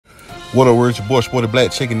What up, it's your boy Sporty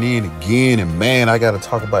Black checking in again, and man, I gotta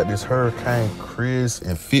talk about this Hurricane Chris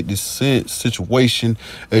and 50 Cent situation.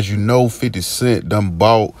 As you know, 50 Cent done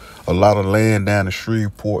bought a lot of land down in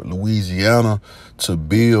Shreveport, Louisiana, to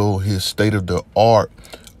build his state-of-the-art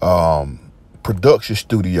production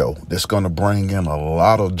studio that's going to bring in a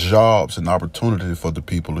lot of jobs and opportunity for the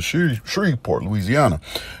people of Shreveport, Louisiana.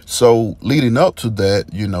 So leading up to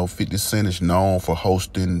that, 50 Cent is known for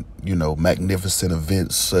hosting, magnificent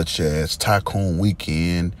events such as Tycoon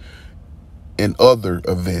Weekend and other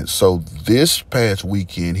events. So this past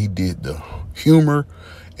weekend, he did the Humor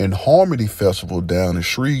and Harmony Festival down in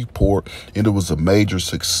Shreveport, and it was a major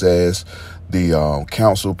success. The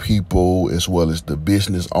council people, as well as the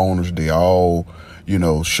business owners, they all,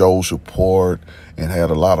 showed support and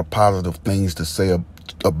had a lot of positive things to say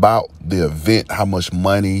about the event, how much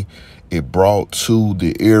money it brought to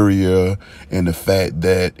the area, and the fact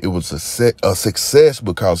that it was a success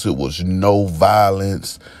because it was no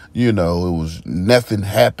violence. It was nothing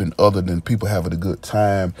happened other than people having a good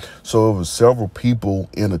time. So it was several people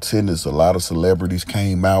in attendance. A lot of celebrities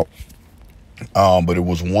came out. But it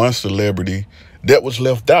was one celebrity that was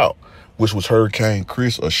left out, which was Hurricane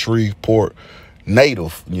Chris, a Shreveport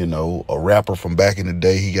native, a rapper from back in the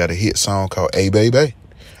day. He got a hit song called Hey Baby,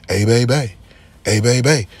 Hey Baby, Hey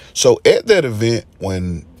Baby. So at that event,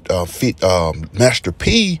 when Master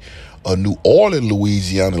P, a New Orleans,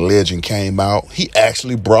 Louisiana legend, came out, he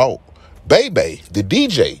actually brought Bebe, the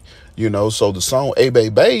DJ. So the song Hey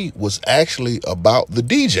Baby was actually about the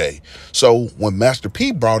DJ. So when Master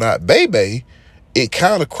P brought out Bebe, it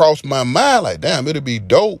kind of crossed my mind like, damn, it'd be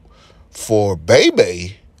dope for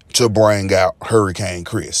Bebe to bring out Hurricane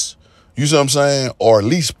Chris. You see what I'm saying? Or at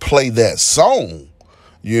least play that song,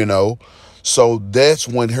 So that's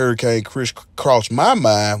when Hurricane Chris crossed my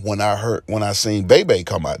mind when I seen Bebe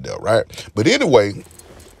come out there, right? But anyway,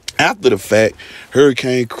 after the fact,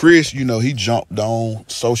 Hurricane Chris, he jumped on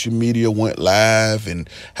social media, went live, and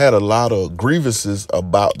had a lot of grievances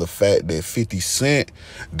about the fact that 50 Cent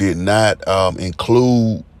did not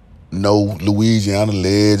include no Louisiana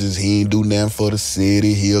legends. He ain't do nothing for the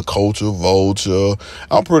city. He a culture vulture.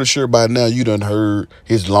 I'm pretty sure by now you done heard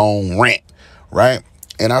his long rant, right?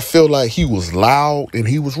 And I feel like he was loud and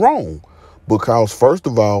he was wrong. Because first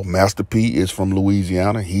of all, Master P is from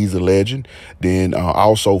Louisiana. He's a legend. Then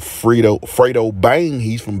also Fredo Bang,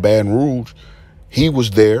 he's from Baton Rouge. He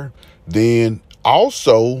was there. Then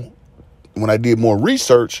also, when I did more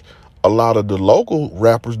research, a lot of the local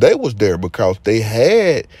rappers, they was there because they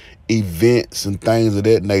had events and things of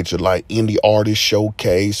that nature, like indie artist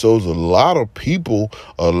showcase. So there's a lot of people,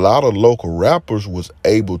 a lot of local rappers was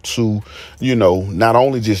able to, not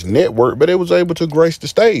only just network, but they was able to grace the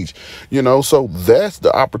stage, so that's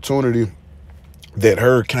the opportunity that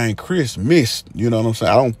Hurricane Chris missed. You know what I'm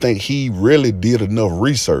saying? I don't think he really did enough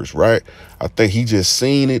research, right? I think he just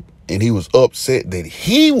seen it and he was upset that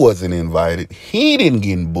he wasn't invited. He didn't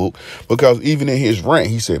get booked because even in his rant,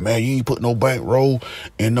 he said, man, you ain't put no bankroll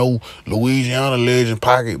in no Louisiana legend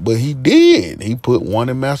pocket. But he did. He put one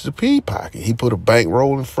in Master P pocket. He put a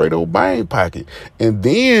bankroll in Fredo Bang pocket. And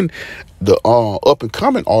then the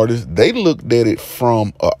up-and-coming artists, they looked at it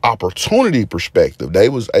from an opportunity perspective. They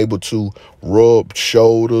was able to rub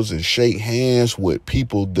shoulders and shake hands with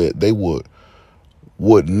people that they would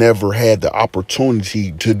never had the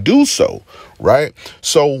opportunity to do so, right?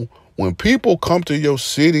 So when people come to your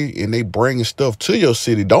city and they bringing stuff to your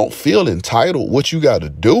city, don't feel entitled. What you got to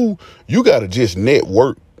do, you got to just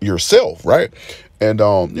network yourself, right? And,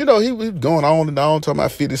 he was going on and on, talking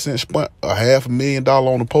about 50 Cent spent $500,000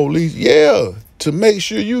 on the police. Yeah, to make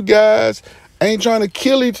sure you guys ain't trying to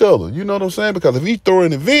kill each other. You know what I'm saying? Because if he throw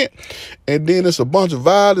an event and then it's a bunch of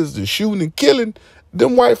violence and shooting and killing,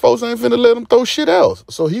 them white folks ain't finna let them throw shit else.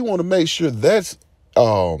 So he want to make sure that's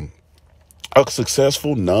a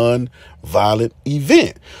successful, non-violent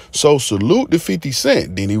event. So salute to 50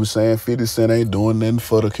 Cent. Then he was saying 50 Cent ain't doing nothing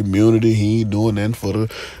for the community. He ain't doing nothing for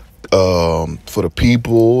the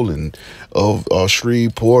people and of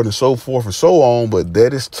Shreveport and so forth and so on. But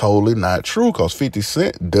that is totally not true, because 50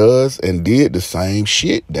 Cent does and did the same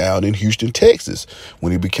shit down in Houston, Texas,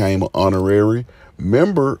 when he became an honorary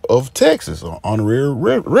member of Texas, or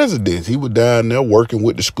honorary resident. He was down there working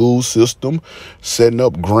with the school system, setting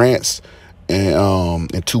up grants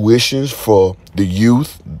and tuitions for the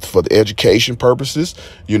youth, for the education purposes.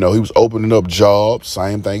 He was opening up jobs,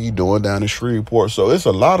 same thing he doing down in Shreveport. So it's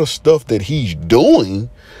a lot of stuff that he's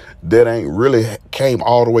doing that ain't really came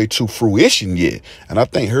all the way to fruition yet. And I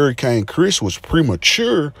think Hurricane Chris was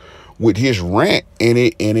premature with his rant, and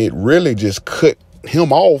it really just cut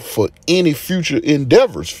him off for any future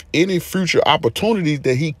endeavors, any future opportunities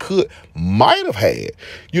that he might have had.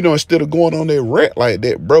 You know, instead of going on that rant like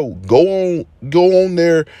that, bro, go on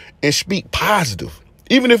there and speak positive.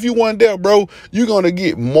 Even if you weren't there, bro, you're gonna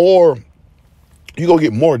get more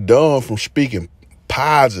done from speaking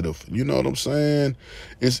positive. You know what I'm saying?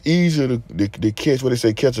 It's easier to catch, what they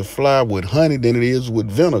say, catch a fly with honey than it is with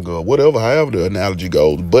vinegar, whatever, however the analogy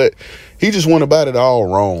goes. But he just went about it all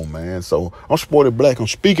wrong, man. So I'm Sporty Black. I'm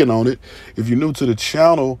speaking on it. If you're new to the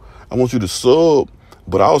channel, I want you to sub.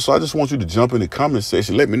 But also, I just want you to jump in the comment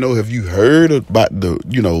section. Let me know, have you heard about the,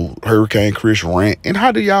 Hurricane Chris rant? And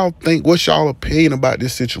how do y'all think, what's y'all opinion about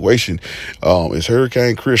this situation? Is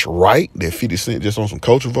Hurricane Chris right that 50 Cent just on some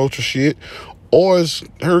culture vulture shit? Or is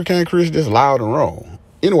Hurricane Chris just loud and wrong?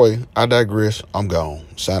 Anyway, I digress. I'm gone.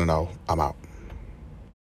 Signing off. I'm out.